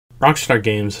Rockstar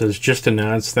Games has just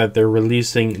announced that they're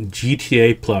releasing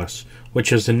GTA Plus,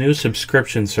 which is a new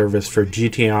subscription service for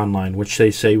GTA Online, which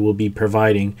they say will be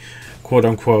providing,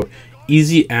 quote-unquote,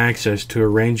 easy access to a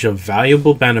range of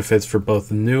valuable benefits for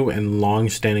both new and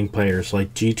long-standing players,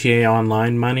 like GTA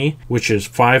Online money, which is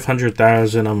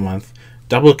 $500,000 a month,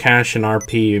 double cash and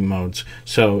RP modes.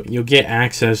 So you'll get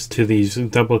access to these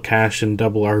double cash and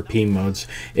double RP modes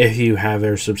if you have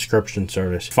their subscription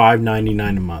service.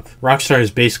 $5.99 a month. Rockstar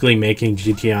is basically making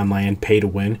GTA Online pay to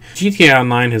win. GTA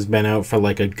Online has been out for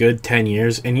like a good 10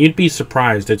 years, and you'd be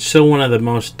surprised. It's still one of the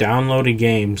most downloaded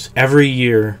games every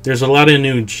year. There's a lot of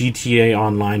new GTA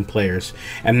Online players,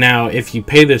 and now if you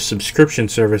pay this subscription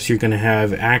service, you're going to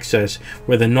have access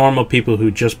where the normal people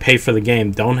who just pay for the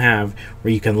game don't have,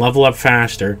 where you can level up fast.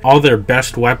 All their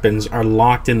best weapons are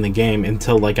locked in the game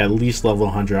until like at least level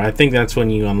 100. I think that's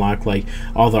when you unlock like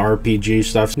all the RPG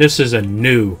stuff. This is a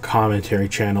new commentary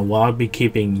channel where I'll be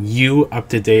keeping you up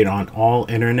to date on all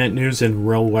internet news and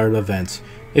real world events.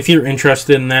 If you're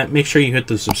interested in that, make sure you hit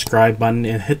the subscribe button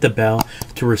and hit the bell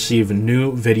to receive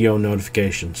new video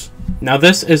notifications. Now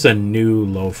this is a new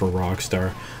low for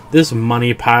Rockstar. This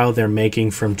money pile they're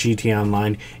making from GTA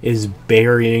Online is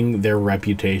burying their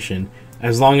reputation.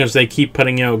 As long as they keep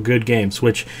putting out good games,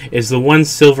 which is the one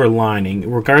silver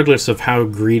lining, regardless of how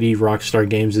greedy Rockstar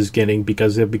Games is getting,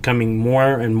 because they're becoming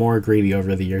more and more greedy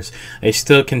over the years, they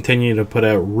still continue to put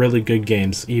out really good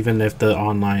games, even if the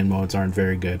online modes aren't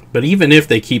very good. But even if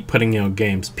they keep putting out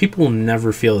games, people will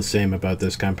never feel the same about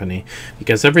this company,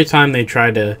 because every time they try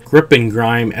to grip and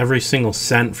grime every single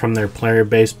cent from their player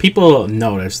base, people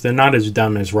notice they're not as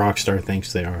dumb as Rockstar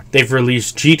thinks they are. They've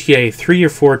released GTA 3 or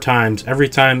 4 times. Every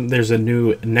time there's a new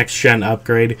next-gen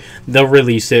upgrade, they'll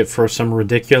release it for some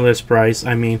ridiculous price.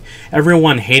 I mean,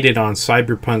 everyone hated on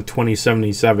Cyberpunk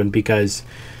 2077 because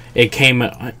it came,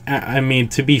 I mean,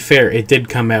 to be fair, it did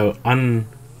come out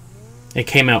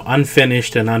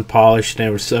unfinished and unpolished, and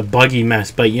it was a buggy mess.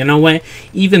 But you know what?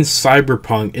 Even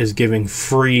Cyberpunk is giving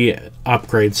free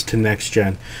upgrades to next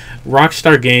gen.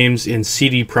 Rockstar Games and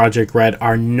CD Projekt Red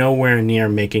are nowhere near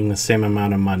making the same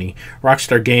amount of money.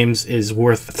 Rockstar Games is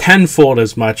worth tenfold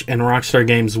as much, and Rockstar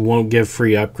Games won't give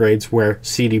free upgrades where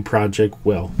CD Projekt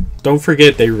will. Don't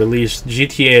forget they released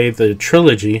GTA the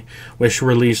Trilogy, which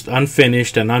released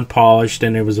unfinished and unpolished,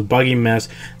 and it was a buggy mess.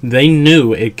 They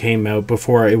knew it came out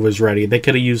before it was ready. They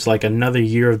could have used like another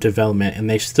year of development, and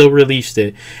they still released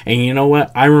it. And you know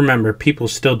what? I remember people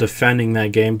still defending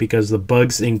that game because the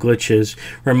bugs and glitches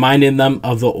reminded them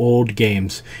of the old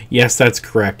games. Yes, that's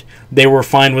correct. They were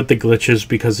fine with the glitches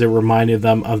because it reminded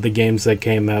them of the games that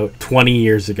came out 20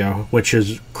 years ago, which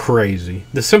is crazy.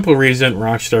 The simple reason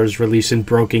Rockstar is releasing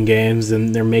broken games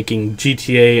and they're making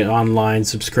GTA Online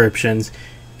subscriptions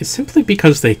is simply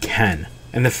because they can.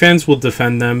 And the fans will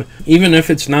defend them, even if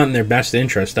it's not in their best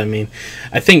interest. I mean,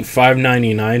 I think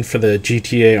 $5.99 for the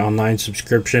GTA Online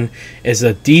subscription is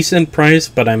a decent price,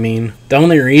 but I mean, the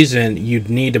only reason you'd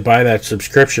need to buy that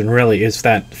subscription really is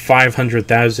that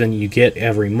 $500,000 you get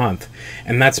every month.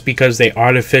 And that's because they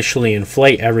artificially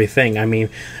inflate everything. I mean,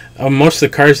 most of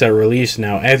the cars that release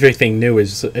now, everything new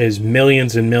is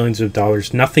millions and millions of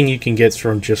dollars. Nothing you can get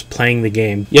from just playing the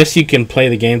game. Yes, you can play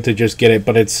the game to just get it,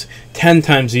 but it's 10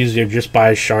 times easier to just buy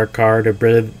a shark card or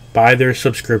buy their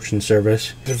subscription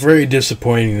service. It's very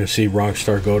disappointing to see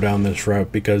Rockstar go down this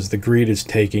route because the greed is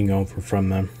taking over from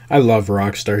them. I love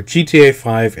Rockstar. GTA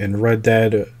 5 and Red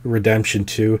Dead Redemption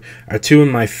 2 are two of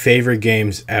my favorite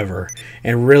games ever,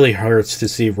 and it really hurts to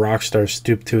see Rockstar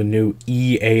stoop to a new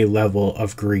EA level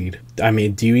of greed. I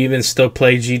mean, do you even still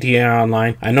play GTA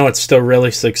Online? I know it's still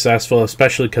really successful,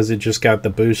 especially because it just got the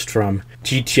boost from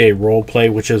GTA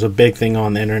Roleplay, which is a big thing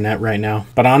on the internet right now.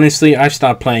 But honestly, I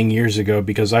stopped playing years ago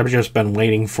because I've just been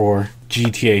waiting for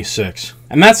GTA 6.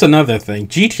 And that's another thing.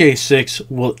 GTA 6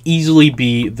 will easily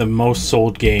be the most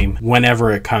sold game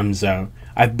whenever it comes out.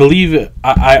 I believe,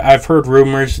 I've heard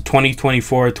rumors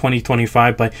 2024,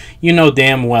 2025, but you know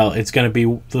damn well it's going to be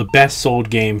the best sold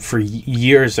game for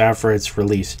years after its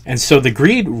release. And so the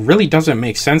greed really doesn't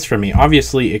make sense for me.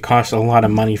 Obviously, it costs a lot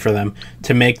of money for them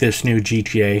to make this new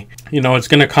GTA. You know, it's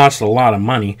going to cost a lot of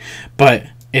money, but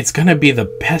it's going to be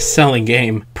the best-selling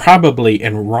game probably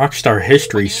in Rockstar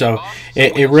history. So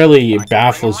it really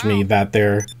baffles me that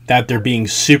they're being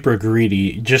super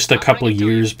greedy just a couple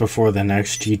years before the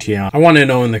next GTA. I want to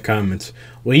know in the comments,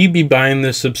 will you be buying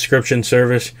this subscription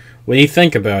service? What do you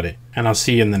think about it? And I'll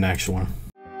see you in the next one.